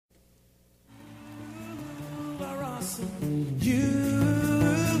awesome. You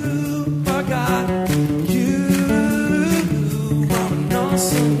are God. You are an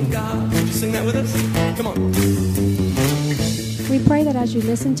awesome God. Would you sing that with us? Come on. We pray that as you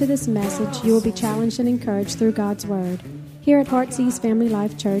listen to this message, you will be challenged and encouraged through God's Word. Here at Heartsease Family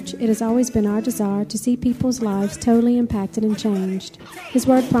Life Church, it has always been our desire to see people's lives totally impacted and changed. His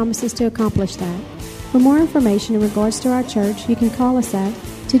Word promises to accomplish that. For more information in regards to our church, you can call us at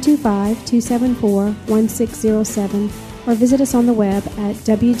 225-274-1607 or visit us on the web at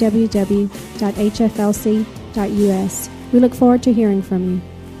www.hflc.us. We look forward to hearing from you.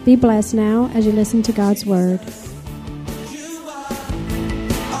 Be blessed now as you listen to God's Word.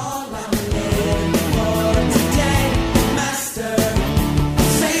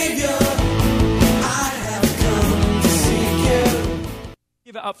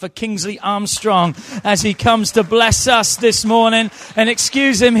 Give it up for Kingsley Armstrong as he comes to bless us this morning. And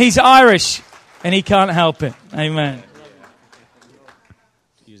excuse him, he's Irish and he can't help it. Amen.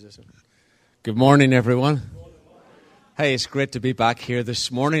 Good morning, everyone. Hey, it's great to be back here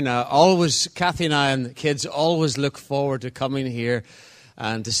this morning. Kathy and I and the kids always look forward to coming here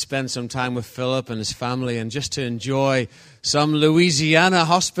and to spend some time with Philip and his family and just to enjoy some Louisiana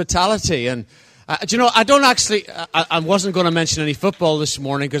hospitality. And do you know, I wasn't going to mention any football this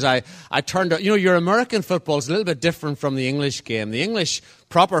morning because I turned out, your American football is a little bit different from the English game. The English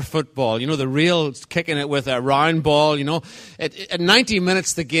proper football, the real kicking it with a round ball, at 90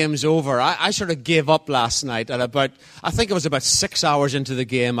 minutes the game's over. I sort of gave up last night I think it was about 6 hours into the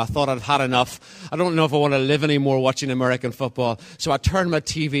game. I thought I'd had enough. I don't know if I want to live anymore watching American football. So I turned my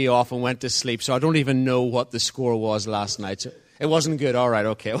TV off and went to sleep. So I don't even know what the score was last night. So it wasn't good. All right,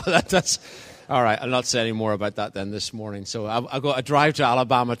 okay. Well, that's... All right, I'll not say any more about that then this morning. So I drive to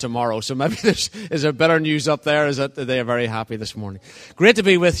Alabama tomorrow. So maybe is there better news up there? Is that they are very happy this morning? Great to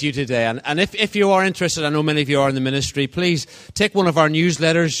be with you today. And if you are interested, I know many of you are in the ministry, please take one of our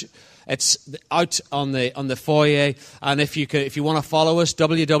newsletters. It's out on the foyer. And if you want to follow us,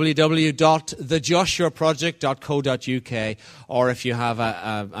 www.thejoshuaproject.co.uk, or if you have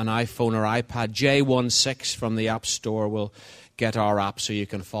an iPhone or iPad, J16 from the App Store will get our app so you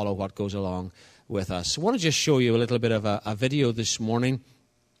can follow what goes along with us. I want to just show you a little bit of a video this morning.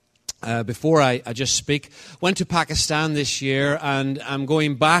 Before I just speak, went to Pakistan this year and I'm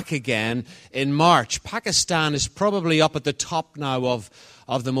going back again in March. Pakistan is probably up at the top now of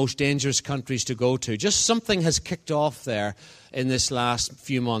the most dangerous countries to go to. Just something has kicked off there in this last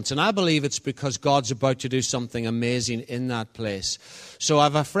few months. And I believe it's because God's about to do something amazing in that place. So I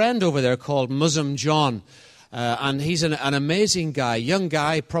have a friend over there called Muslim John. And he's an amazing guy, young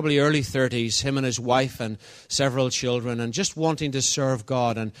guy, probably early 30s, him and his wife and several children, and just wanting to serve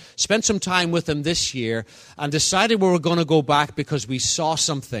God. And spent some time with him this year and decided we were going to go back because we saw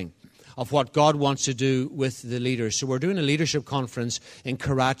something of what God wants to do with the leaders. So we're doing a leadership conference in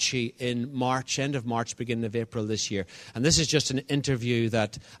Karachi in March, end of March, beginning of April this year. And this is just an interview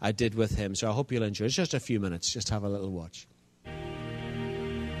that I did with him. So I hope you'll enjoy it. It's just a few minutes. Just have a little watch.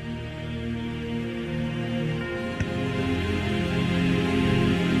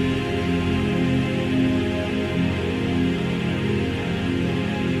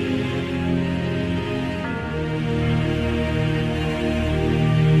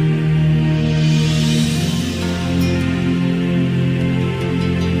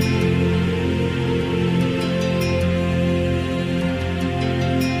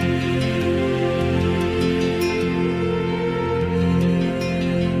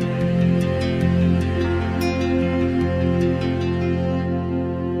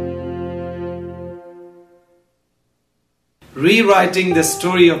 Rewriting the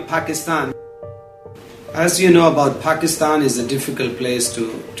story of Pakistan. As you know about Pakistan is a difficult place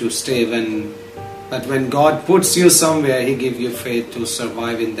to stay but when God puts you somewhere, He gives you faith to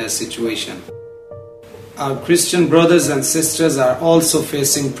survive in that situation. Our Christian brothers and sisters are also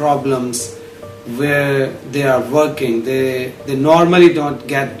facing problems where they are working. They normally don't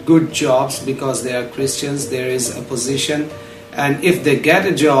get good jobs because they are Christians. There is opposition, and if they get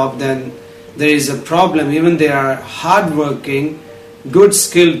a job, then there is a problem. Even they are hardworking, good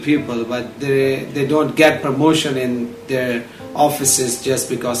skilled people, but they don't get promotion in their offices just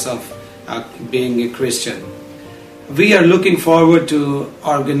because of being a Christian. We are looking forward to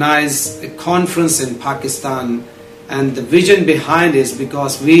organize a conference in Pakistan, and the vision behind is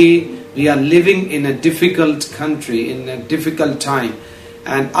because we are living in a difficult country, in a difficult time.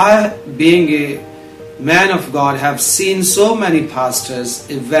 And I, being a man of God, have seen so many pastors,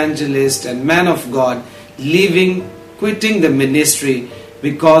 evangelists and men of God quitting the ministry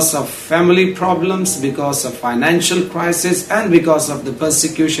because of family problems, because of financial crisis, and because of the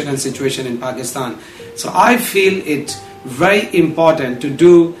persecution and situation in Pakistan. So I feel it very important to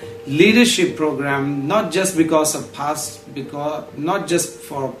do leadership program, not just not just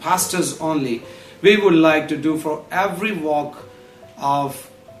for pastors only. We would like to do for every walk of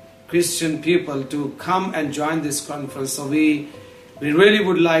Christian people to come and join this conference. So we really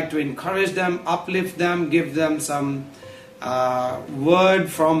would like to encourage them, uplift them, give them some word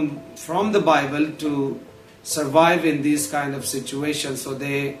from the Bible to survive in these kind of situations, so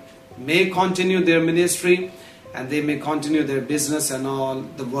they may continue their ministry and they may continue their business and all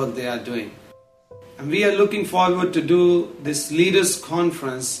the work they are doing. And we are looking forward to do this leaders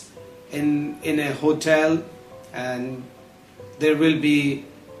conference in a hotel, and there will be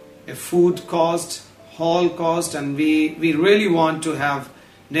a food cost, hall cost, and we really want to have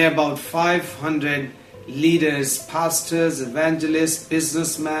near about 500 leaders, pastors, evangelists,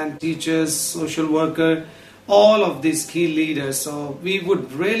 businessmen, teachers, social worker, all of these key leaders. So we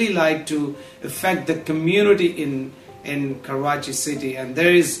would really like to affect the community in Karachi city, and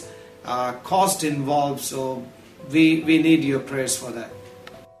there is cost involved, so we need your prayers for that.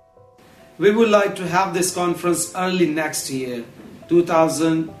 We would like to have this conference early next year,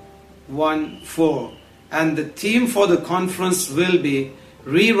 2014, and the theme for the conference will be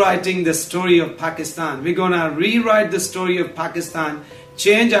rewriting the story of Pakistan. We're going to rewrite the story of Pakistan,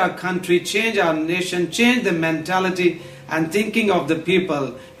 change our country, change our nation, change the mentality and thinking of the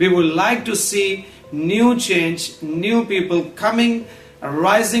people. We would like to see new change, new people coming,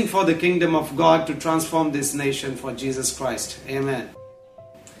 rising for the kingdom of God to transform this nation for Jesus Christ. Amen.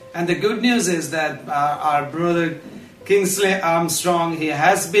 And the good news is that our brother Kingsley Armstrong, he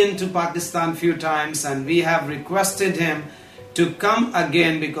has been to Pakistan a few times, and we have requested him to come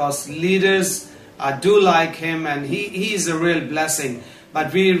again because leaders do like him, and he is a real blessing.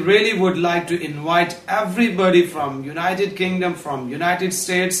 But we really would like to invite everybody from United Kingdom, from United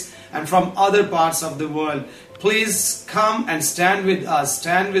States, and from other parts of the world. Please come and stand with us.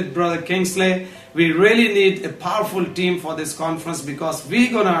 Stand with Brother Kingsley. We really need a powerful team for this conference because we're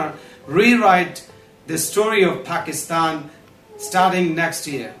going to rewrite the story of Pakistan starting next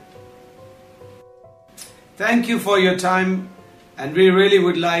year. Thank you for your time, and we really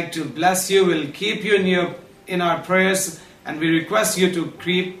would like to bless you. We'll keep you in our prayers, and we request you to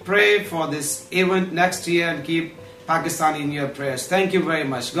pray for this event next year and keep Pakistan in your prayers. Thank you very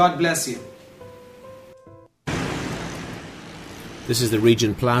much. God bless you. This is the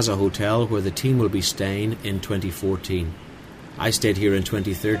Regent Plaza Hotel where the team will be staying in 2014. I stayed here in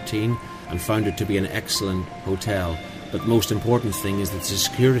 2013 and found it to be an excellent hotel. But most important thing is that the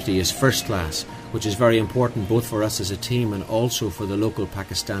security is first class, which is very important both for us as a team and also for the local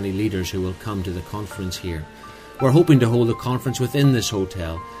Pakistani leaders who will come to the conference here. We're hoping to hold the conference within this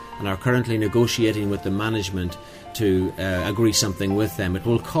hotel and are currently negotiating with the management to agree something with them. It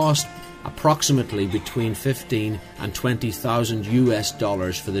will cost approximately between $15,000 and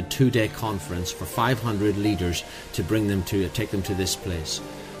 $20,000 for the 2-day conference for 500 leaders to take them to this place.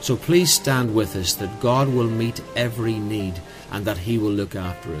 So please stand with us that God will meet every need and that He will look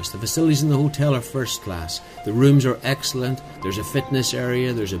after us. The facilities in the hotel are first class. The rooms are excellent. There's a fitness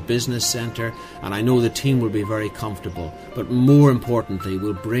area, there's a business centre, and I know the team will be very comfortable. But more importantly,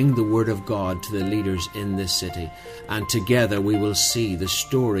 we'll bring the Word of God to the leaders in this city. And together we will see the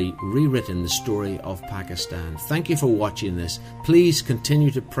story rewritten, the story of Pakistan. Thank you for watching this. Please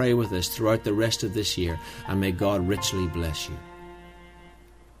continue to pray with us throughout the rest of this year, and may God richly bless you.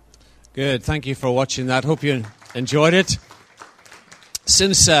 Good. Thank you for watching that. Hope you enjoyed it.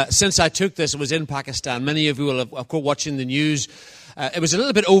 Since I took this, it was in Pakistan. Many of you will have, of course, watching the news. It was a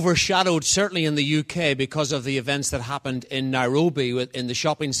little bit overshadowed, certainly in the UK, because of the events that happened in Nairobi in the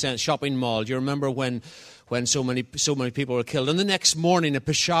shopping mall. Do you remember when so many people were killed? And the next morning in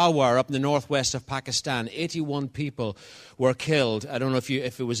Peshawar, up in the northwest of Pakistan, 81 people were killed. I don't know if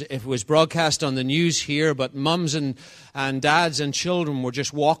it was broadcast on the news here, but mums and dads and children were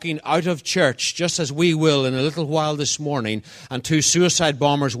just walking out of church, just as we will in a little while this morning, and 2 suicide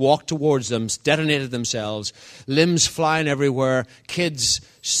bombers walked towards them, detonated themselves, limbs flying everywhere, kids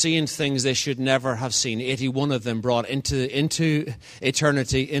seeing things they should never have seen. 81 of them brought into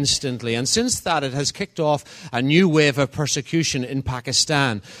eternity instantly. And since that, it has kicked off off a new wave of persecution in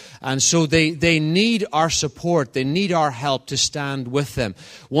Pakistan. And so they need our support. They need our help to stand with them.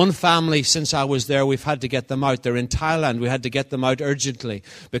 One family, since I was there, we've had to get them out. They're in Thailand. We had to get them out urgently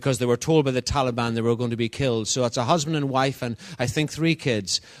because they were told by the Taliban they were going to be killed. So it's a husband and wife and I think 3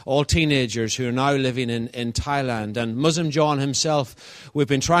 kids, all teenagers who are now living in Thailand. And Muslim John himself, we've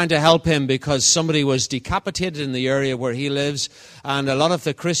been trying to help him because somebody was decapitated in the area where he lives. And a lot of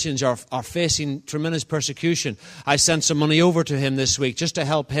the Christians are facing tremendous persecution. I sent some money over to him this week just to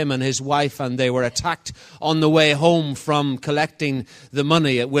help him and his wife, and they were attacked on the way home from collecting the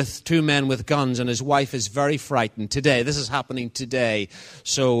money with 2 men with guns, and his wife is very frightened today. This is happening today.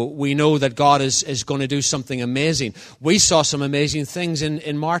 So we know that God is going to do something amazing. We saw some amazing things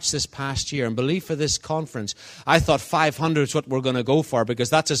in March this past year, and believe for this conference, I thought 500 is what we're going to go for because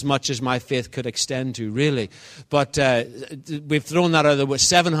that's as much as my faith could extend to, really. But we've thrown that out of the way.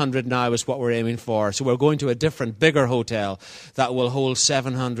 700 now is what we're aiming for. So we're going to a different, bigger hotel that will hold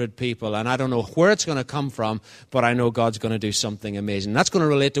 700 people. And I don't know where it's going to come from, but I know God's going to do something amazing. That's going to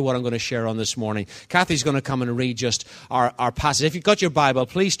relate to what I'm going to share on this morning. Kathy's going to come and read just our passage. If you've got your Bible,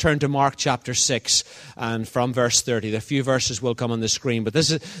 please turn to Mark chapter 6 and from verse 30. The few verses will come on the screen, but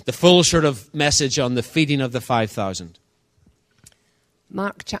this is the full sort of message on the feeding of the 5,000.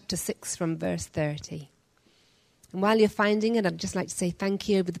 Mark chapter 6 from verse 30. And while you're finding it, I'd just like to say thank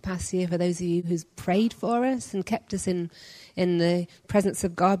you over the past year for those of you who's prayed for us and kept us in the presence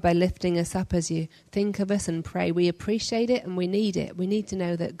of God by lifting us up as you think of us and pray. We appreciate it and we need it. We need to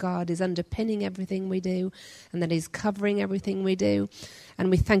know that God is underpinning everything we do and that He's covering everything we do. And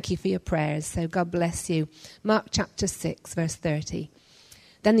we thank you for your prayers. So God bless you. Mark chapter 6, verse 30.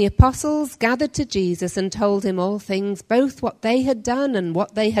 Then the apostles gathered to Jesus and told him all things, both what they had done and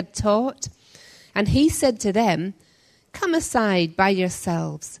what they had taught. And he said to them, "Come aside by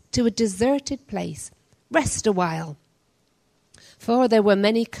yourselves to a deserted place. Rest a while." For there were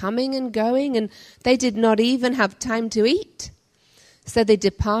many coming and going, and they did not even have time to eat. So they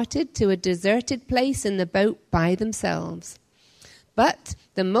departed to a deserted place in the boat by themselves. But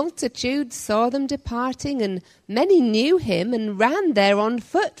the multitude saw them departing, and many knew him and ran there on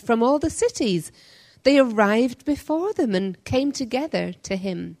foot from all the cities. They arrived before them and came together to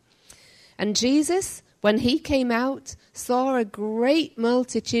him. And Jesus, when he came out, saw a great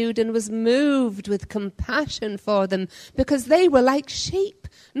multitude and was moved with compassion for them, because they were like sheep,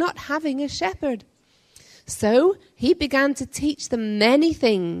 not having a shepherd. So he began to teach them many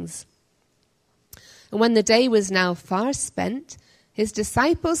things. And when the day was now far spent, his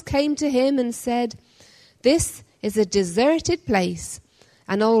disciples came to him and said, "This is a deserted place,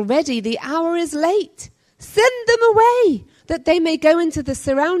 and already the hour is late. Send them away, that they may go into the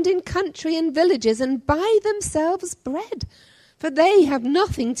surrounding country and villages and buy themselves bread, for they have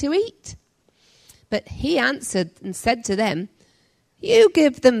nothing to eat." But he answered and said to them, "You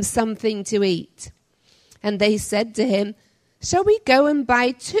give them something to eat." And they said to him, "Shall we go and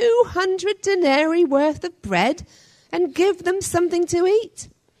buy 200 denarii worth of bread and give them something to eat?"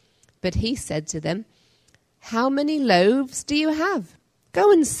 But he said to them, "How many loaves do you have?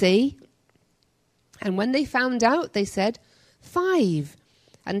 Go and see." And when they found out, they said, 5,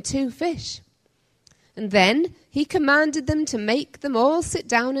 and 2 fish. And then he commanded them to make them all sit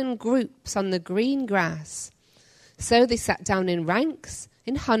down in groups on the green grass. So they sat down in ranks,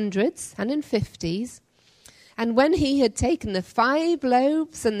 in hundreds and in 50s. And when he had taken the 5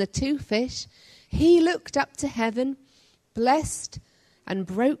 loaves and the 2 fish, he looked up to heaven, blessed, and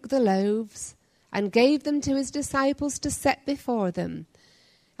broke the loaves, and gave them to his disciples to set before them.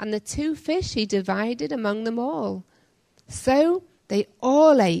 And the 2 fish he divided among them all. So they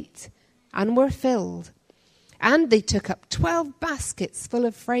all ate and were filled. And they took up 12 baskets full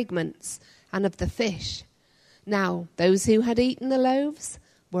of fragments and of the fish. Now, those who had eaten the loaves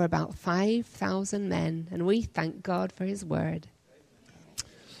were about 5,000 men. And we thank God for his word.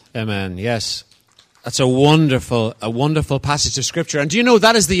 Amen. Yes. That's a wonderful passage of Scripture. And do you know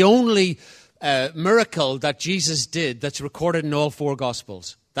that is the only miracle that Jesus did that's recorded in all 4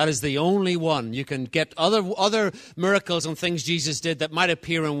 Gospels? That is the only one. You can get other miracles and things Jesus did that might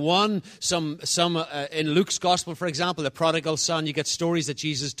appear in one. Some in Luke's Gospel, for example, the prodigal son. You get stories that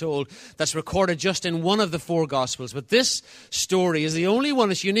Jesus told that's recorded just in one of the 4 Gospels. But this story is the only one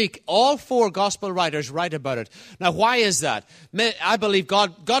that's unique. All 4 Gospel writers write about it. Now, why is that? I believe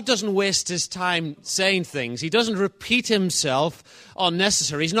God doesn't waste his time saying things. He doesn't repeat himself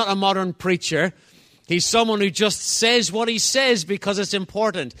unnecessary. He's not a modern preacher. He's someone who just says what he says because it's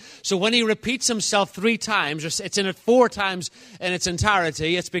important. So when he repeats himself 3 times, or it's in it 4 times in its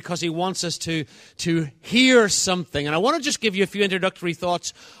entirety, it's because he wants us to hear something. And I want to just give you a few introductory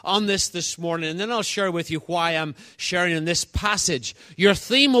thoughts on this morning, and then I'll share with you why I'm sharing in this passage. Your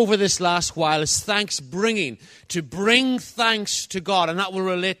theme over this last while is thanks bringing, to bring thanks to God, and that will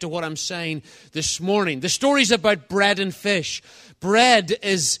relate to what I'm saying this morning. The story's about bread and fish. Bread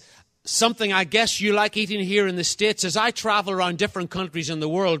is something I guess you like eating here in the States. As I travel around different countries in the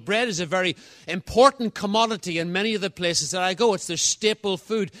world, bread is a very important commodity in many of the places that I go. It's their staple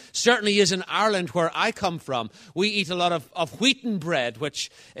food. Certainly is in Ireland, where I come from. We eat a lot of wheaten bread,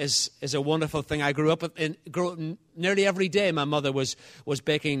 which is a wonderful thing. I grew up nearly every day. My mother was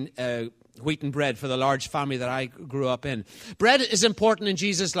baking wheaten bread for the large family that I grew up in. Bread is important in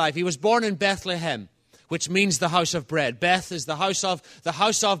Jesus' life. He was born in Bethlehem, which means the house of bread. Beth is the house of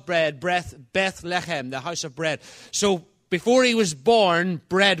bread. Bethlehem, the house of bread. So before he was born,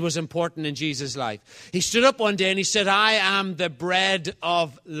 bread was important in Jesus' life. He stood up one day and he said, I am the bread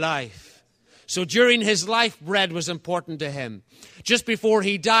of life. So during his life, bread was important to him. Just before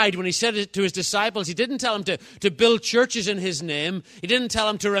he died, when he said it to his disciples, he didn't tell them to build churches in his name. He didn't tell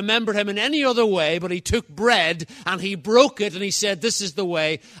them to remember him in any other way, but he took bread and he broke it and he said, this is the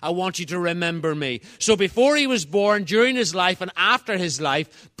way I want you to remember me. So before he was born, during his life, and after his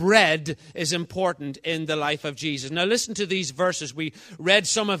life, bread is important in the life of Jesus. Now listen to these verses. We read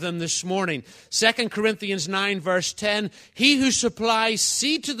some of them this morning. 2 Corinthians 9 verse 10, he who supplies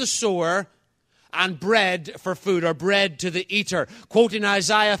seed to the sower and bread for food, or bread to the eater. Quoting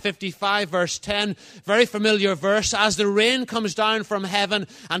Isaiah 55 verse 10, very familiar verse, as the rain comes down from heaven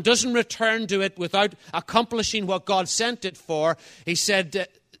and doesn't return to it without accomplishing what God sent it for, he said,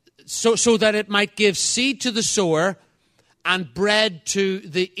 so that it might give seed to the sower and bread to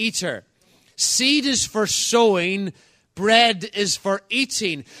the eater. Seed is for sowing, bread is for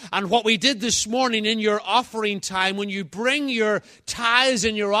eating. And what we did this morning in your offering time, when you bring your tithes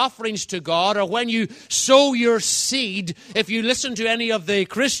and your offerings to God, or when you sow your seed, if you listen to any of the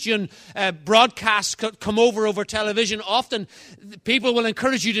Christian broadcasts come over television, often people will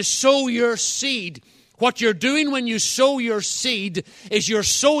encourage you to sow your seed. What you're doing when you sow your seed is you're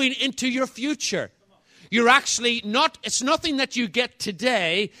sowing into your future. You're actually not, it's nothing that you get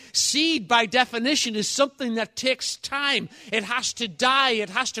today. Seed, by definition, is something that takes time. It has to die, it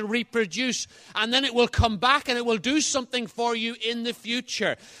has to reproduce, and then it will come back and it will do something for you in the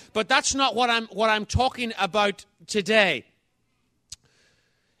future. But that's not what I'm talking about today.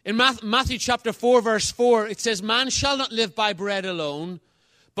 In Matthew chapter 4, verse 4, it says, man shall not live by bread alone,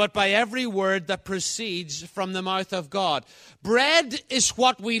 but by every word that proceeds from the mouth of God. Bread is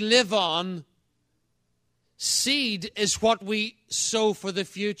what we live on. Seed is what we sow for the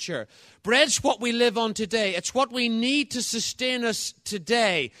future. Bread's what we live on today. It's what we need to sustain us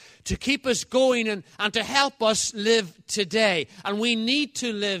today, to keep us going and to help us live today. And we need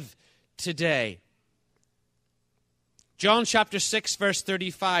to live today. John chapter 6, verse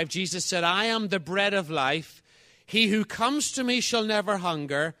 35, Jesus said, I am the bread of life. He who comes to me shall never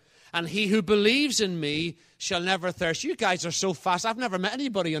hunger, and he who believes in me shall never thirst. You guys are so fast. I've never met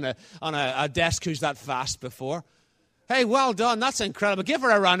anybody on a desk who's that fast before. Hey, well done. That's incredible. Give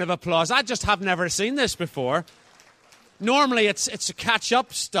her a round of applause. I just have never seen this before. Normally it's a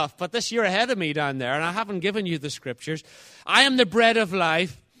catch-up stuff, but this you're ahead of me down there, and I haven't given you the scriptures. I am the bread of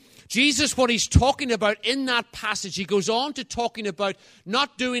life. Jesus, what he's talking about in that passage, he goes on to talking about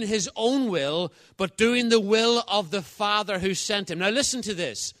not doing his own will, but doing the will of the Father who sent him. Now listen to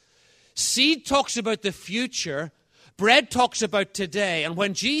this. Seed talks about the future. Bread talks about today. And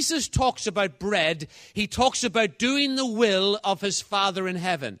when Jesus talks about bread, he talks about doing the will of his Father in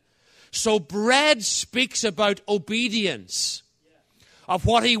heaven. So bread speaks about obedience of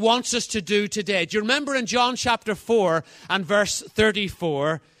what he wants us to do today. Do you remember in John chapter 4 and verse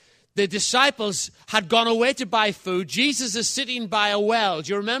 34, the disciples had gone away to buy food. Jesus is sitting by a well.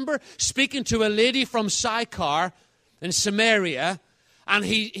 Do you remember speaking to a lady from Sychar in Samaria? And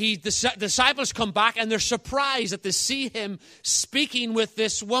the disciples come back and they're surprised that they see him speaking with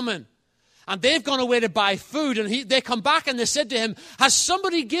this woman. And they've gone away to buy food. And they come back and they said to him, has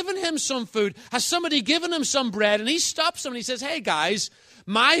somebody given him some food? Has somebody given him some bread? And he stops them and he says, hey guys,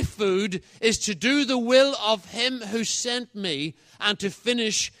 my food is to do the will of him who sent me and to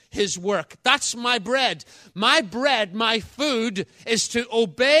finish his work. That's my bread. My bread, my food is to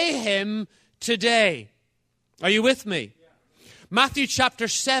obey him today. Are you with me? Matthew chapter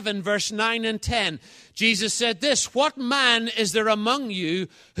 7, verse 9 and 10, Jesus said this, what man is there among you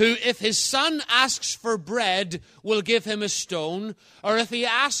who, if his son asks for bread, will give him a stone? Or if he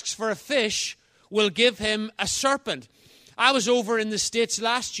asks for a fish, will give him a serpent. I was over in the States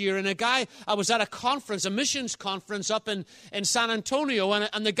last year, and I was at a conference, a missions conference up in San Antonio,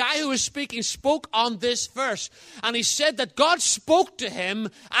 and the guy who was speaking spoke on this verse. And he said that God spoke to him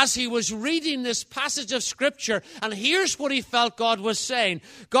as he was reading this passage of Scripture. And here's what he felt God was saying.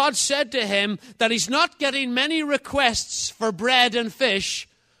 God said to him that he's not getting many requests for bread and fish,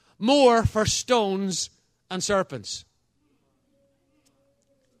 more for stones and serpents.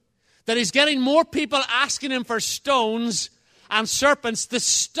 That he's getting more people asking him for stones and serpents, the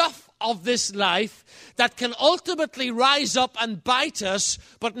stuff of this life that can ultimately rise up and bite us,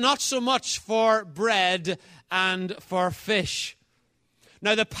 but not so much for bread and for fish.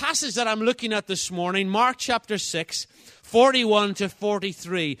 Now, the passage that I'm looking at this morning, Mark chapter 6, 41 to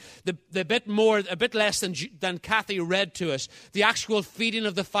 43, a bit less than Kathy read to us, the actual feeding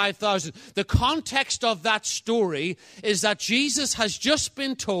of the 5,000. The context of that story is that Jesus has just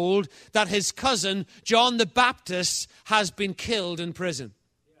been told that his cousin, John the Baptist, has been killed in prison.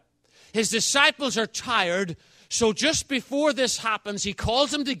 His disciples are tired, so just before this happens, he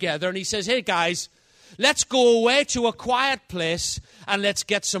calls them together and he says, hey guys, let's go away to a quiet place and let's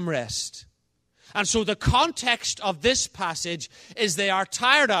get some rest. And so the context of this passage is they are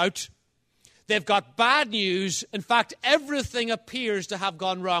tired out. They've got bad news. In fact, everything appears to have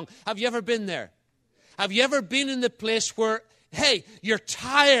gone wrong. Have you ever been there? Have you ever been in the place where, hey, you're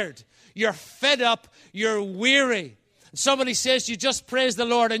tired, you're fed up, you're weary? Somebody says you just praise the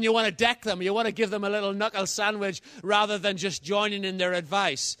Lord and you want to deck them. You want to give them a little knuckle sandwich rather than just joining in their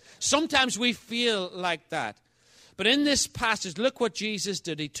advice. Sometimes we feel like that. But in this passage, look what Jesus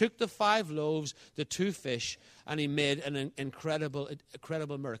did. He took the 5 loaves, the 2 fish, and he made an incredible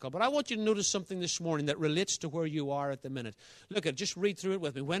miracle. But I want you to notice something this morning that relates to where you are at the minute. Look at, just read through it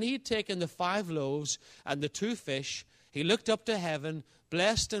with me. When he had taken the 5 loaves and the 2 fish, he looked up to heaven,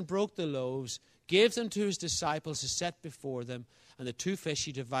 blessed and broke the loaves, gave them to his disciples to set before them, and the 2 fish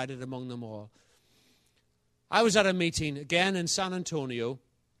he divided among them all. I was at a meeting again in San Antonio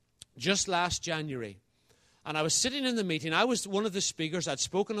just last January. And I was sitting in the meeting. I was one of the speakers. I'd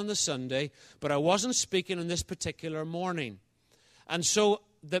spoken on the Sunday, but I wasn't speaking on this particular morning. And so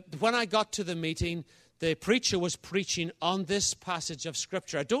when I got to the meeting, the preacher was preaching on this passage of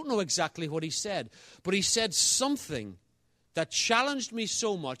Scripture. I don't know exactly what he said, but he said something that challenged me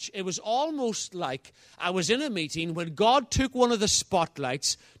so much. It was almost like I was in a meeting when God took one of the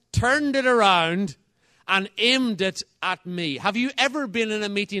spotlights, turned it around, and aimed it at me. Have you ever been in a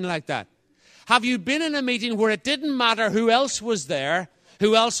meeting like that? Have you been in a meeting where it didn't matter who else was there,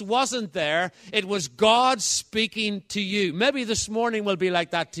 who else wasn't there? It was God speaking to you. Maybe this morning will be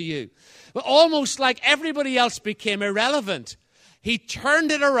like that to you. But almost like everybody else became irrelevant. He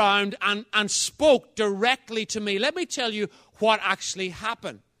turned it around and spoke directly to me. Let me tell you what actually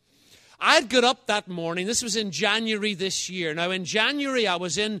happened. I'd got up that morning. This was in January this year. Now, in January, I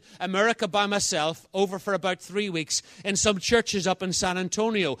was in America by myself over for about 3 weeks in some churches up in San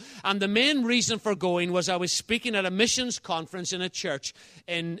Antonio. And the main reason for going was I was speaking at a missions conference in a church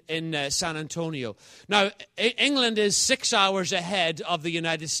in San Antonio. Now, England is 6 hours ahead of the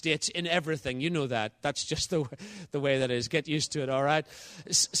United States in everything. You know that. That's just the way that is. Get used to it, all right?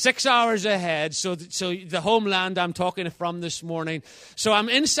 6 hours ahead. So the homeland I'm talking from this morning. So I'm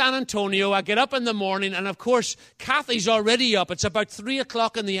in San Antonio. I get up in the morning, and of course, Kathy's already up. It's about 3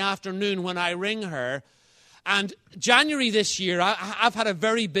 o'clock in the afternoon when I ring her. And January this year, I've had a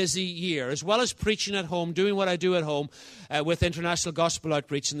very busy year, as well as preaching at home, doing what I do at home with International Gospel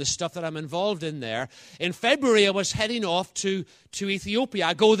Outreach and the stuff that I'm involved in there. In February, I was heading off to Ethiopia.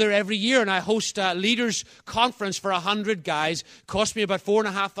 I go there every year, and I host a leaders' conference for 100 guys. Cost me about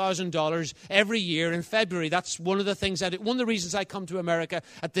 $4,500 every year in February. That's one of the things I do. One of the reasons I come to America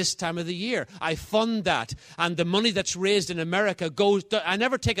at this time of the year. I fund that, and the money that's raised in America goes, I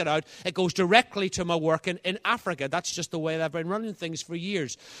never take it out. It goes directly to my work in Africa. That's just the way that I've been running things for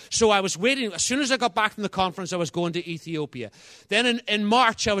years. So I was waiting. As soon as I got back from the conference, I was going to Ethiopia. Then in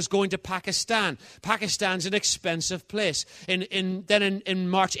March, I was going to Pakistan. Pakistan's an expensive place. Then in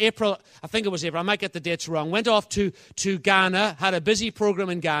March, April, I think it was April, I might get the dates wrong, went off to Ghana, had a busy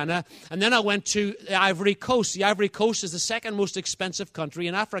program in Ghana, and then I went to the Ivory Coast. The Ivory Coast is the second most expensive country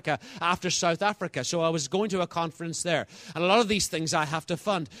in Africa after South Africa. So I was going to a conference there. And a lot of these things I have to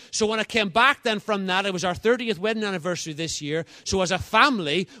fund. So when I came back then from that, it was our 30th wedding anniversary this year. So as a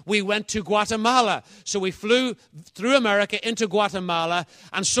family, we went to Guatemala. So we flew through America into Guatemala.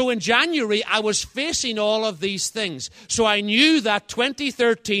 And so in January, I was facing all of these things. So I knew that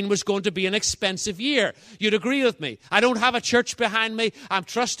 2013 was going to be an expensive year. You'd agree with me. I don't have a church behind me. I'm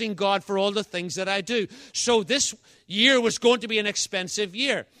trusting God for all the things that I do. So this year was going to be an expensive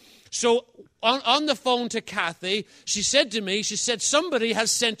year. So on the phone to Kathy. She said to me, somebody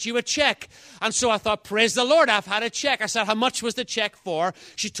has sent you a check. And so I thought, praise the Lord, I've had a check. I said, how much was the check for?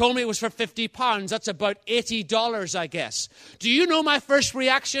 She told me it was for £50. That's about $80, I guess. Do you know my first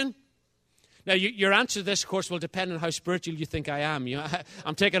reaction? Now, your answer to this, of course, will depend on how spiritual you think I am.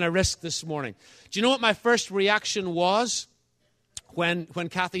 I'm taking a risk this morning. Do you know what my first reaction was when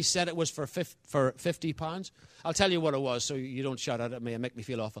Kathy said it was for £50? I'll tell you what it was so you don't shout out at me and make me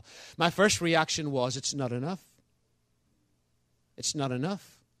feel awful. My first reaction was, it's not enough. It's not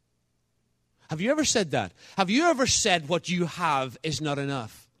enough. Have you ever said that? Have you ever said what you have is not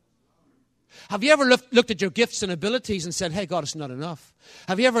enough? Have you ever looked at your gifts and abilities and said, hey, God, it's not enough?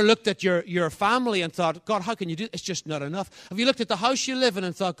 Have you ever looked at your family and thought, God, how can you do it? It's just not enough. Have you looked at the house you live in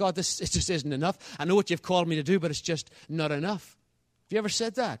and thought, God, it just isn't enough. I know what you've called me to do, but it's just not enough. Have you ever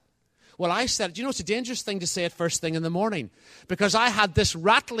said that? Well, I said it. You know, it's a dangerous thing to say it first thing in the morning because I had this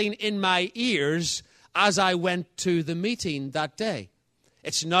rattling in my ears as I went to the meeting that day.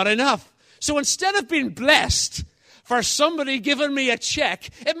 It's not enough. So instead of being blessed for somebody giving me a check,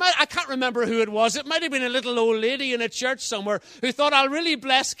 I can't remember who it was. It might have been a little old lady in a church somewhere who thought, I'll really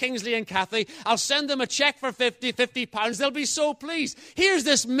bless Kingsley and Kathy. I'll send them a check for £50. They'll be so pleased. Here's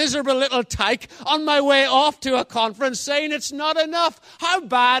this miserable little tyke on my way off to a conference saying it's not enough. How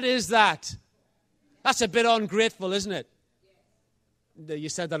bad is that? That's a bit ungrateful, isn't it? You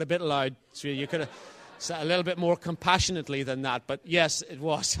said that a bit loud, so you could have a little bit more compassionately than that, but yes, it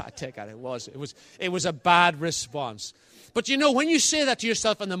was. I take it. It was a bad response. But you know, when you say that to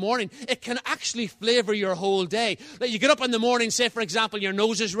yourself in the morning, it can actually flavor your whole day. Like you get up in the morning, say, for example, your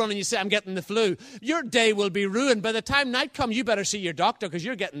nose is running, you say, I'm getting the flu. Your day will be ruined. By the time night comes, you better see your doctor because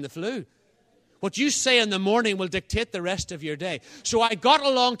you're getting the flu. What you say in the morning will dictate the rest of your day. So I got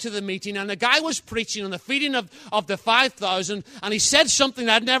along to the meeting, and the guy was preaching on the feeding of the 5,000, and he said something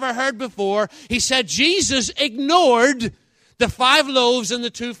I'd never heard before. He said Jesus ignored the 5 loaves and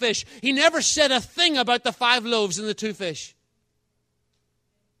the 2 fish. He never said a thing about the 5 loaves and the 2 fish.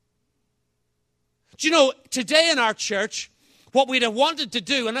 Do you know, today in our church, what we'd have wanted to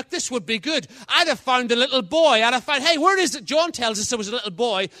do, and this would be good, I'd have found a little boy. I'd have found, hey, where is it? John tells us there was a little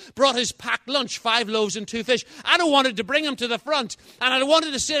boy, brought his packed lunch, 5 loaves and 2 fish. I'd have wanted to bring him to the front, and I'd have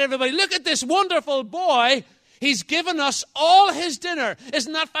wanted to say to everybody, look at this wonderful boy. He's given us all his dinner.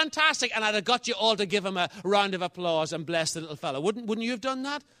 Isn't that fantastic? And I'd have got you all to give him a round of applause and bless the little fellow. Wouldn't you have done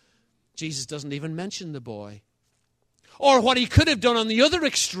that? Jesus doesn't even mention the boy. Or what he could have done on the other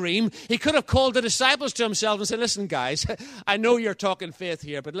extreme, he could have called the disciples to himself and said, listen, guys, I know you're talking faith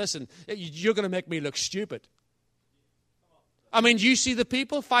here, but listen, you're going to make me look stupid. I mean, do you see the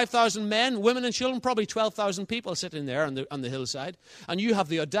people? 5,000 men, women and children, probably 12,000 people sitting there on the hillside. And you have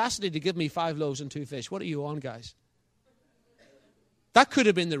the audacity to give me 5 loaves and 2 fish. What are you on, guys? That could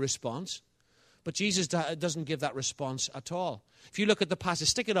have been the response. But Jesus doesn't give that response at all. If you look at the passage,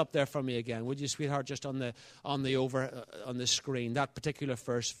 stick it up there for me again, would you, sweetheart, just on the screen, that particular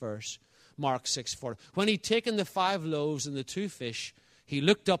first verse, Mark 6:40. When he'd taken the 5 loaves and the 2 fish, he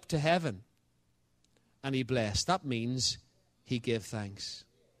looked up to heaven and he blessed. That means he gave thanks.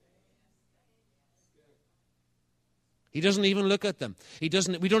 He doesn't even look at them. We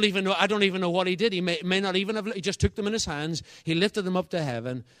don't even know. I don't even know what he did. He may not even have. He just took them in his hands. He lifted them up to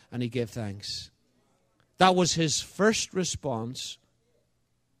heaven and he gave thanks. That was his first response,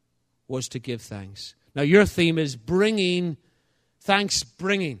 was to give thanks. Now your theme is bringing thanks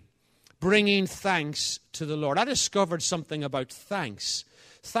to the Lord. I discovered something about thanks.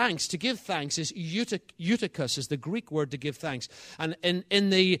 Thanks, to give thanks, is eutychus, is the Greek word to give thanks. And in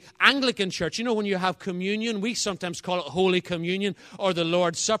the Anglican Church, you know, when you have communion, we sometimes call it Holy Communion or the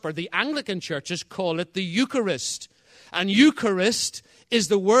Lord's Supper. The Anglican churches call it the Eucharist. And Eucharist is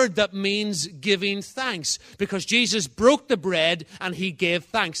the word that means giving thanks, because Jesus broke the bread and he gave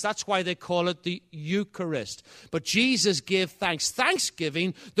thanks. That's why they call it the Eucharist. But Jesus gave thanks.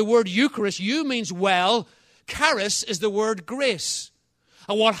 Thanksgiving, the word Eucharist, means well. Charis is the word grace.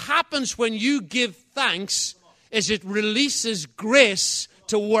 And what happens when you give thanks is it releases grace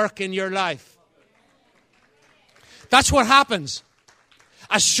to work in your life. That's what happens.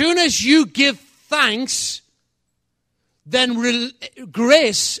 As soon as you give thanks, then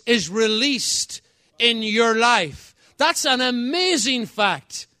grace is released in your life. That's an amazing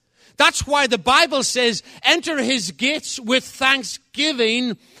fact. That's why the Bible says, enter his gates with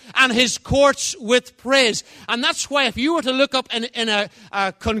thanksgiving and his courts with praise. And that's why if you were to look up in a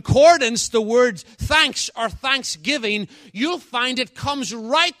concordance the word thanks or thanksgiving, you'll find it comes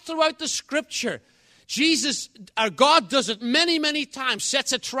right throughout the Scripture. Our God does it many, many times,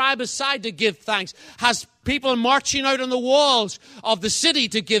 sets a tribe aside to give thanks, has people marching out on the walls of the city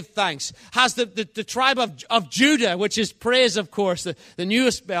to give thanks, has the tribe of Judah, which is praise, of course, the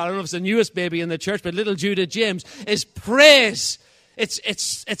newest, I don't know if it's the newest baby in the church, but little Judah James is praise.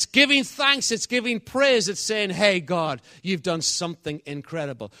 It's giving thanks, it's giving praise, it's saying, hey God, you've done something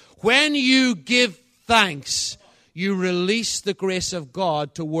incredible. When you give thanks, you release the grace of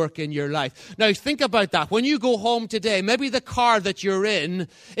God to work in your life. Now, think about that. When you go home today, maybe the car that you're in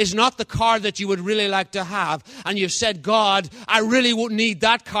is not the car that you would really like to have. And you've said, God, I really won't need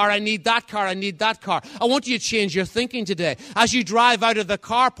that car. I need that car. I need that car. I want you to change your thinking today. As you drive out of the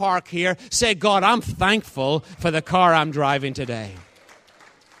car park here, say, God, I'm thankful for the car I'm driving today.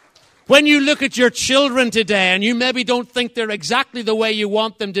 When you look at your children today and you maybe don't think they're exactly the way you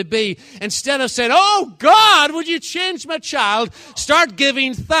want them to be, instead of saying, oh God, would you change my child? Start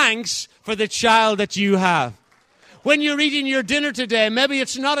giving thanks for the child that you have. When you're eating your dinner today, maybe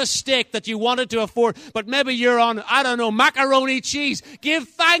it's not a steak that you wanted to afford, but maybe you're on, I don't know, macaroni cheese. Give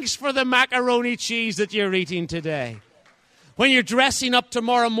thanks for the macaroni cheese that you're eating today. When you're dressing up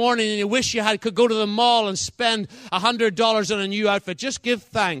tomorrow morning and you wish you could go to the mall and spend $100 on a new outfit, just give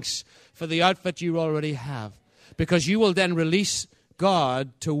thanks for the outfit you already have, because you will then release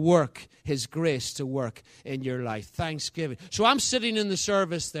God to work, His grace to work in your life. Thanksgiving. So I'm sitting in the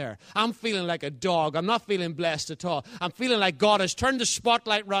service there. I'm feeling like a dog. I'm not feeling blessed at all. I'm feeling like God has turned the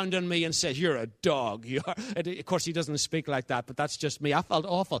spotlight round on me and says, you're a dog. You are. Of course, He doesn't speak like that, but that's just me. I felt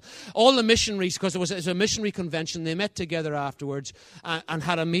awful. All the missionaries, because it was a missionary convention, they met together afterwards and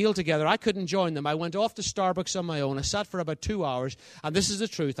had a meal together. I couldn't join them. I went off to Starbucks on my own. I sat for about 2 hours, and this is the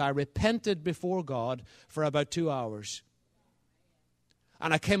truth. I repented before God for about 2 hours.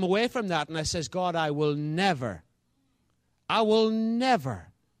 And I came away from that and I says, God, I will never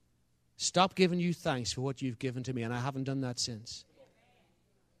stop giving you thanks for what you've given to me. And I haven't done that since.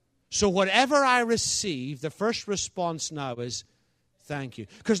 So whatever I receive, the first response now is thank you.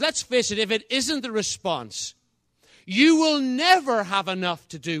 Because let's face it, if it isn't the response, you will never have enough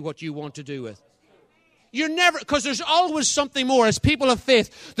to do what you want to do with. You're never, because there's always something more. As people of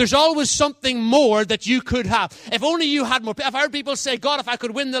faith, there's always something more that you could have. If only you had more. I've heard people say, God, if I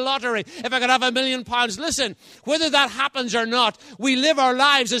could win the lottery, if I could have £1 million. Listen, whether that happens or not, we live our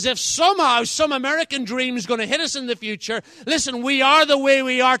lives as if somehow some American dream is going to hit us in the future. Listen, we are the way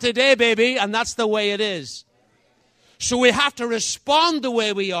we are today, baby, and that's the way it is. So we have to respond the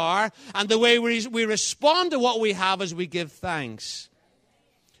way we are, and the way we respond to what we have is we give thanks.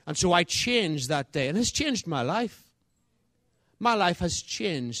 And so I changed that day, and it's changed my life. My life has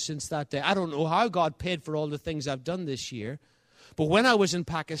changed since that day. I don't know how God paid for all the things I've done this year, but when I was in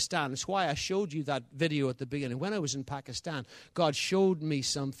Pakistan, it's why I showed you that video at the beginning. When I was in Pakistan, God showed me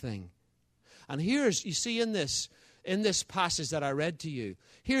something. And here's, you see in this passage that I read to you,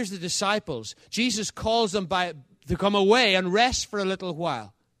 here's the disciples. Jesus calls them to come away and rest for a little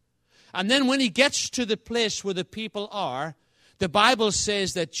while. And then when He gets to the place where the people are, the Bible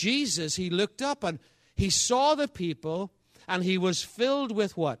says that Jesus, He looked up and He saw the people and He was filled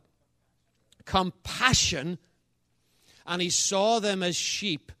with what? Compassion. And He saw them as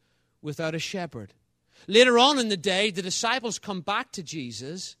sheep without a shepherd. Later on in the day, the disciples come back to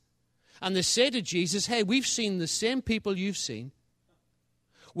Jesus and they say to Jesus, hey, we've seen the same people you've seen.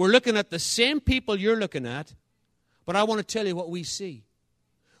 We're looking at the same people you're looking at, but I want to tell you what we see.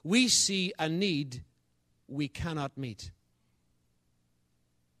 We see a need we cannot meet.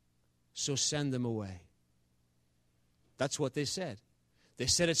 So send them away. That's what they said. They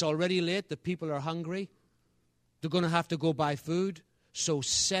said it's already late. The people are hungry. They're going to have to go buy food. So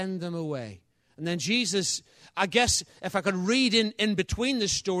send them away. And then Jesus, I guess if I could read in between the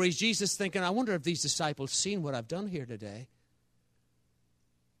stories, Jesus thinking, I wonder if these disciples seen what I've done here today.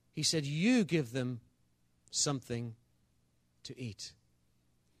 He said, you give them something to eat.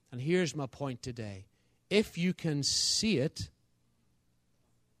 And here's my point today. If you can see it,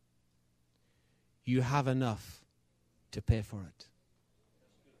 you have enough to pay for it.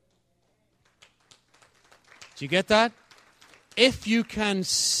 Do you get that? If you can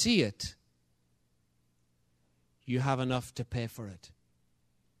see it, you have enough to pay for it.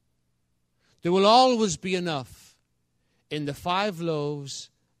 There will always be enough in the 5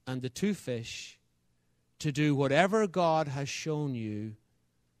 loaves and the 2 fish to do whatever God has shown you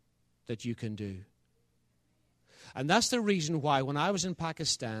that you can do. And that's the reason why when I was in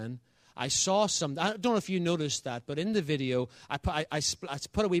Pakistan, I saw I don't know if you noticed that, but in the video, I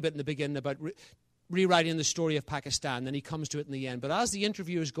put a wee bit in the beginning about rewriting the story of Pakistan. Then he comes to it in the end. But as the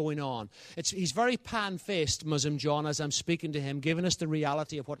interview is going on, he's very pan-faced, Muslim John, as I'm speaking to him, giving us the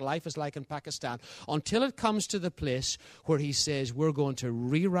reality of what life is like in Pakistan, until it comes to the place where he says, we're going to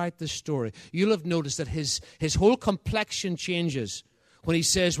rewrite the story. You'll have noticed that his whole complexion changes when he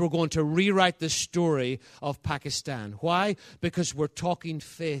says we're going to rewrite the story of Pakistan. Why? Because we're talking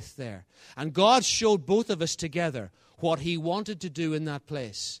faith there. And God showed both of us together what he wanted to do in that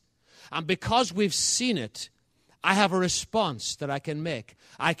place. And because we've seen it, I have a response that I can make.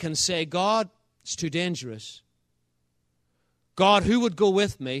 I can say, God, it's too dangerous. God, who would go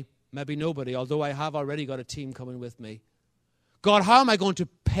with me? Maybe nobody, although I have already got a team coming with me. God, how am I going to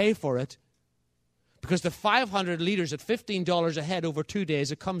pay for it? Because the 500 litres at $15 a head over 2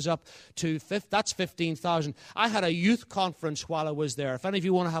 days, it comes up to, that's $15,000. I had a youth conference while I was there. If any of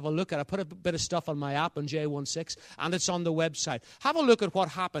you want to have a look at it, I put a bit of stuff on my app on J16, and it's on the website. Have a look at what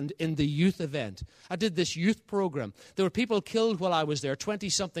happened in the youth event. I did this youth program. There were people killed while I was there,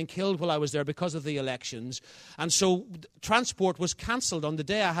 20-something killed while I was there because of the elections. And so transport was cancelled on the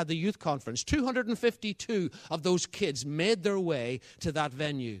day I had the youth conference. 252 of those kids made their way to that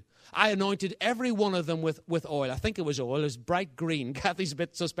venue. I anointed every one of them with oil. I think it was oil. It was bright green. Kathy's a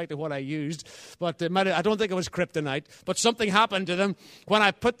bit suspect of what I used, but I don't think it was kryptonite. But something happened to them when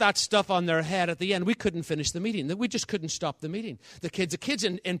I put that stuff on their head at the end. We couldn't finish the meeting. We just couldn't stop the meeting. The kids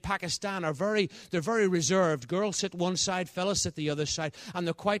in Pakistan are very reserved. Girls sit one side, fellas sit the other side, and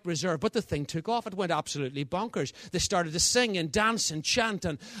they're quite reserved. But the thing took off. It went absolutely bonkers. They started to sing and dance and chant,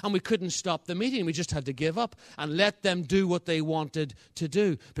 and we couldn't stop the meeting. We just had to give up and let them do what they wanted to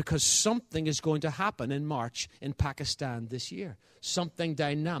do, because something is going to happen in March in Pakistan this year. Something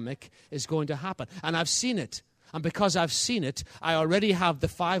dynamic is going to happen. And I've seen it. And because I've seen it, I already have the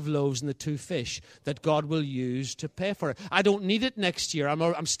 5 loaves and the 2 fish that God will use to pay for it. I don't need it next year.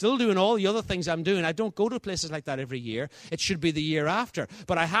 I'm still doing all the other things I'm doing. I don't go to places like that every year. It should be the year after.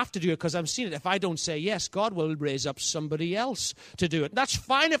 But I have to do it because I've seen it. If I don't say yes, God will raise up somebody else to do it. That's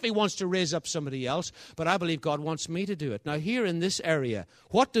fine if he wants to raise up somebody else, but I believe God wants me to do it. Now, here in this area,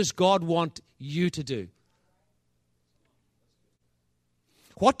 what does God want you to do?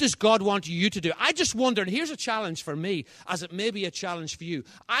 What does God want you to do? I just wonder, and here's a challenge for me, as it may be a challenge for you.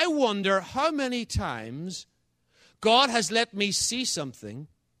 I wonder how many times God has let me see something,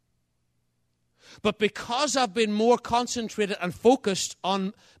 but because I've been more concentrated and focused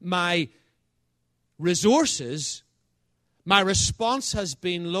on my resources, my response has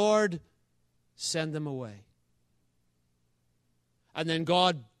been, Lord, send them away. And then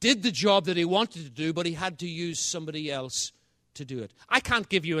God did the job that he wanted to do, but he had to use somebody else to do it. I can't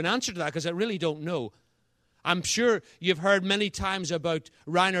give you an answer to that because I really don't know. I'm sure you've heard many times about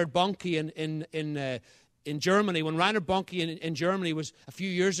Reinhard Bonnke in Germany. When Reinhard Bonnke in Germany was a few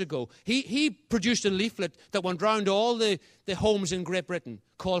years ago, he produced a leaflet that went round all the homes in Great Britain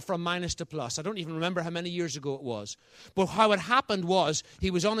called From Minus to Plus. I don't even remember how many years ago it was. But how it happened was he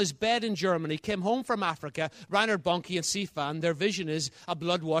was on his bed in Germany, came home from Africa. Reinhard Bonnke and Sifan, their vision is a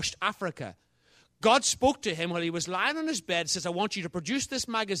blood-washed Africa. God spoke to him while he was lying on his bed, says, I want you to produce this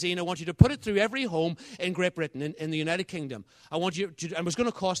magazine. I want you to put it through every home in Great Britain, in the United Kingdom. I want you to, and it was going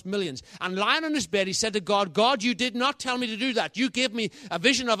to cost millions. And lying on his bed, he said to God, God, you did not tell me to do that. You gave me a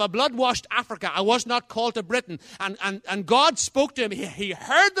vision of a blood-washed Africa. I was not called to Britain. And God spoke to him. He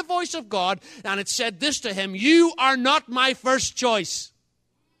heard the voice of God, and it said this to him, you are not my first choice.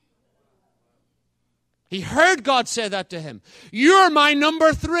 He heard God say that to him. You're my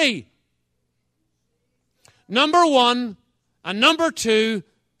number 3. Number 1 and number 2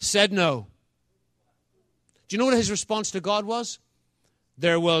 said no. Do you know what his response to God was?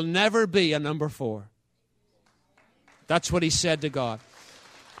 There will never be a number 4. That's what he said to God.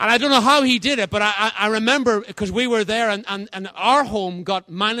 And I don't know how he did it, but I remember because we were there and our home got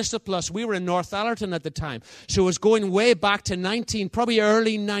minus to plus. We were in North Allerton at the time. So it was going way back to probably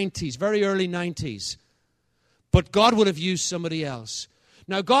early 90s, very early 90s. But God would have used somebody else.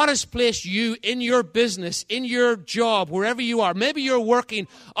 Now, God has placed you in your business, in your job, wherever you are. Maybe you're working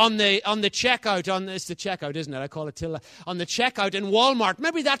on the checkout. It's the checkout, isn't it? I call it Tilla. On the checkout in Walmart.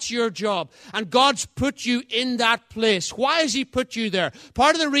 Maybe that's your job. And God's put you in that place. Why has he put you there?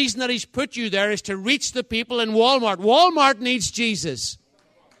 Part of the reason that he's put you there is to reach the people in Walmart. Walmart needs Jesus.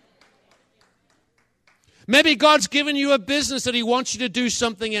 Maybe God's given you a business that he wants you to do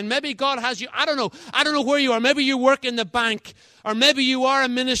something in. Maybe God has you, I don't know where you are. Maybe you work in the bank, or maybe you are a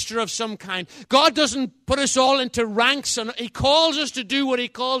minister of some kind. God doesn't put us all into ranks, and he calls us to do what he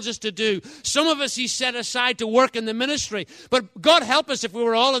calls us to do. Some of us he set aside to work in the ministry, but God help us if we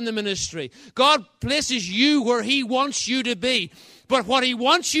were all in the ministry. God places you where he wants you to be. But what he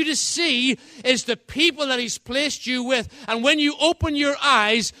wants you to see is the people that he's placed you with. And when you open your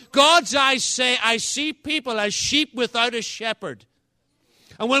eyes, God's eyes say, I see people as sheep without a shepherd.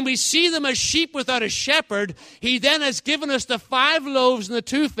 And when we see them as sheep without a shepherd, he then has given us the 5 loaves and the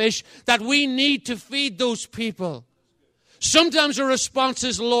 2 fish that we need to feed those people. Sometimes our response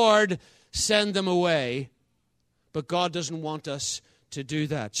is, Lord, send them away. But God doesn't want us to do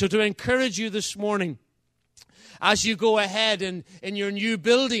that. So to encourage you this morning, as you go ahead in your new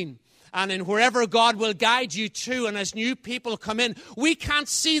building, and in wherever God will guide you to, and as new people come in, we can't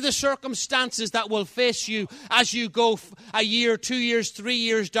see the circumstances that will face you as you go a year, 2 years, 3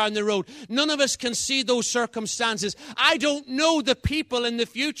 years down the road. None of us can see those circumstances. I don't know the people in the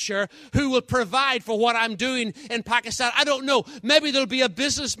future who will provide for what I'm doing in Pakistan. I don't know. Maybe there'll be a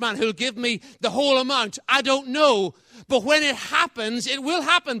businessman who'll give me the whole amount. I don't know. But when it happens, it will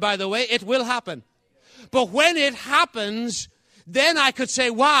happen, by the way. It will happen. But when it happens, then I could say,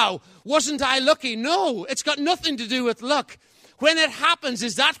 wow, wasn't I lucky? No, it's got nothing to do with luck. When it happens,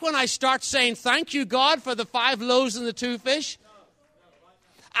 is that when I start saying, thank you, God, for the 5 loaves and the 2 fish?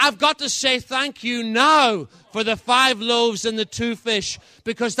 I've got to say thank you now for the 5 loaves and the 2 fish,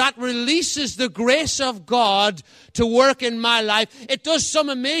 because that releases the grace of God to work in my life. It does some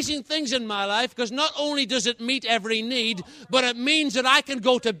amazing things in my life, because not only does it meet every need, but it means that I can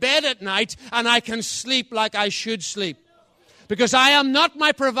go to bed at night and I can sleep like I should sleep. Because I am not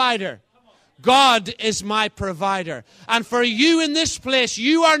my provider. God is my provider. And for you in this place,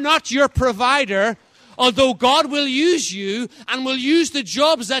 you are not your provider, although God will use you and will use the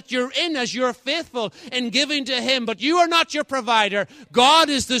jobs that you're in as you're faithful in giving to Him. But you are not your provider. God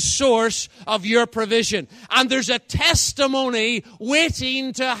is the source of your provision. And there's a testimony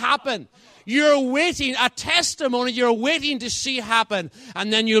waiting to happen. You're waiting, a testimony you're waiting to see happen.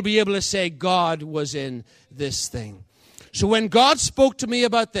 And then you'll be able to say, God was in this thing. So when God spoke to me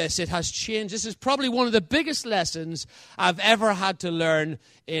about this, it has changed. This is probably one of the biggest lessons I've ever had to learn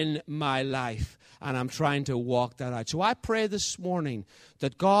in my life. And I'm trying to walk that out. So I pray this morning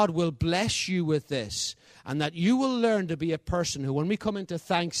that God will bless you with this, and that you will learn to be a person who, when we come into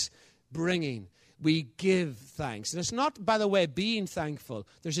thanks bringing, we give thanks. And it's not, by the way, being thankful.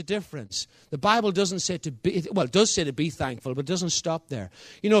 There's a difference. The Bible doesn't say to be, well, it does say to be thankful, but it doesn't stop there.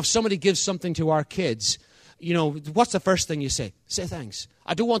 You know, if somebody gives something to our kids, you know, what's the first thing you say? Say thanks.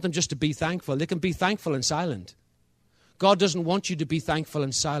 I don't want them just to be thankful. They can be thankful and silent. God doesn't want you to be thankful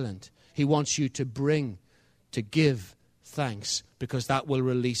and silent. He wants you to bring, to give thanks, because that will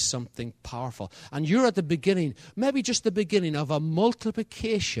release something powerful. And you're at the beginning, maybe just the beginning of a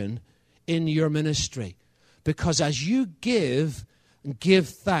multiplication in your ministry. Because as you give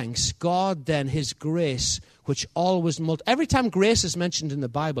thanks, God then, His grace, which always every time grace is mentioned in the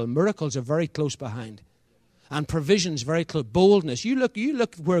Bible, miracles are very close behind. And provisions very close. Boldness. You look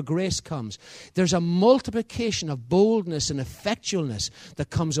where grace comes. There's a multiplication of boldness and effectualness that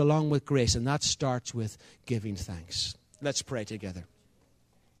comes along with grace. And that starts with giving thanks. Let's pray together.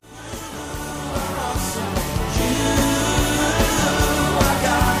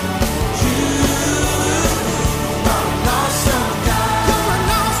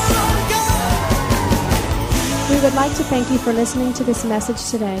 We would like to thank you for listening to this message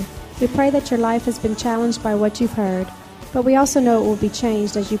today. We pray that your life has been challenged by what you've heard, but we also know it will be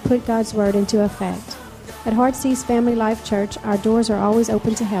changed as you put God's Word into effect. At Heartsease Family Life Church, our doors are always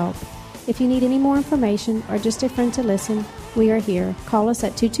open to help. If you need any more information or just a friend to listen, we are here. Call us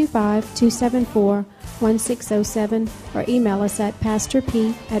at 225-274-1607 or email us at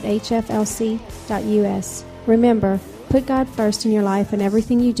pastorp@hflc.us. Remember, put God first in your life and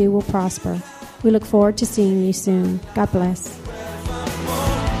everything you do will prosper. We look forward to seeing you soon. God bless.